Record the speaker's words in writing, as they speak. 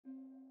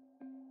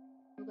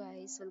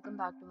guys, welcome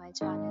back to my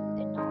channel,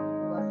 and now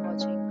you are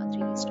watching a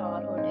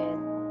 3-star hotel.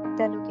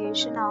 The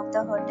location of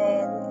the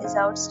hotel is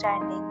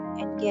outstanding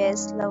and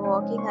guests love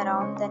walking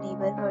around the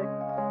neighborhood.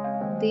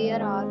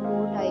 There are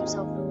 4 types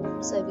of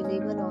rooms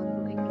available on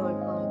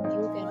booking.com.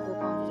 You can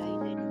book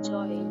online and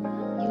enjoy it.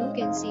 You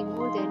can see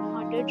more than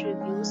 100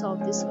 reviews of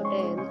this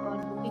hotel on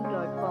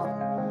booking.com.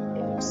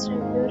 Its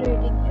review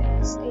rating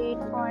is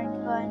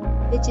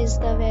 8.1, which is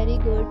the very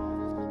good.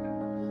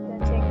 The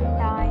check-in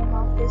time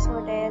of this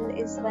hotel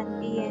is 1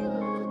 p.m.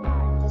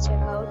 and the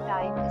checkout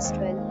time is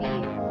 12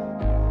 p.m.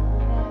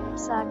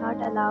 Pets are not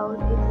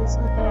allowed in this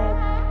hotel.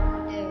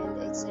 The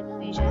hotel accepts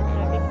major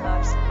credit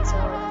cards and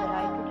reserves the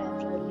right to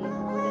temporarily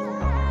hold an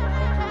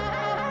amount.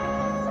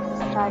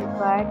 Guests are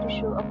required to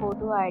show a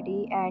photo ID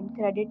and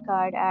credit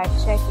card at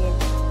check-in.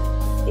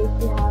 If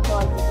you have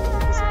already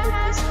visited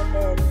this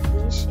hotel,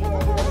 please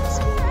share your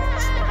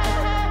experience in the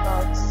comment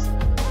box.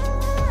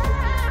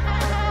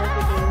 For more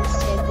details,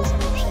 check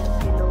description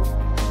below.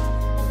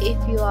 If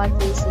you are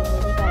facing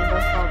any kind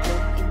of problem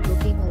in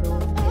booking a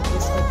room in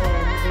this hotel,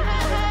 then you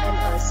can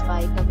tell us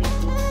by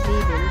commenting. We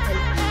will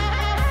help you.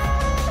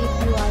 If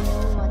you are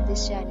new on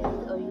this channel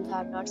or you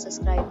have not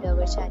subscribed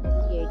our channel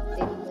yet,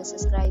 then you must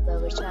subscribe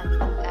our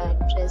channel and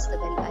press the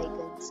bell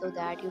icon so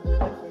that you do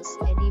not miss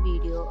any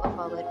video of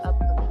our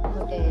upcoming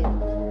hotel.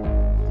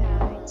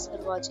 Thanks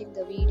for watching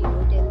the video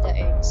till the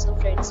end. So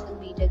friends, will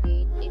meet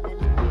again in a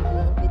new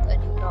video with a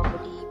new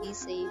property. Be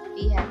safe,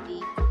 be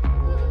happy.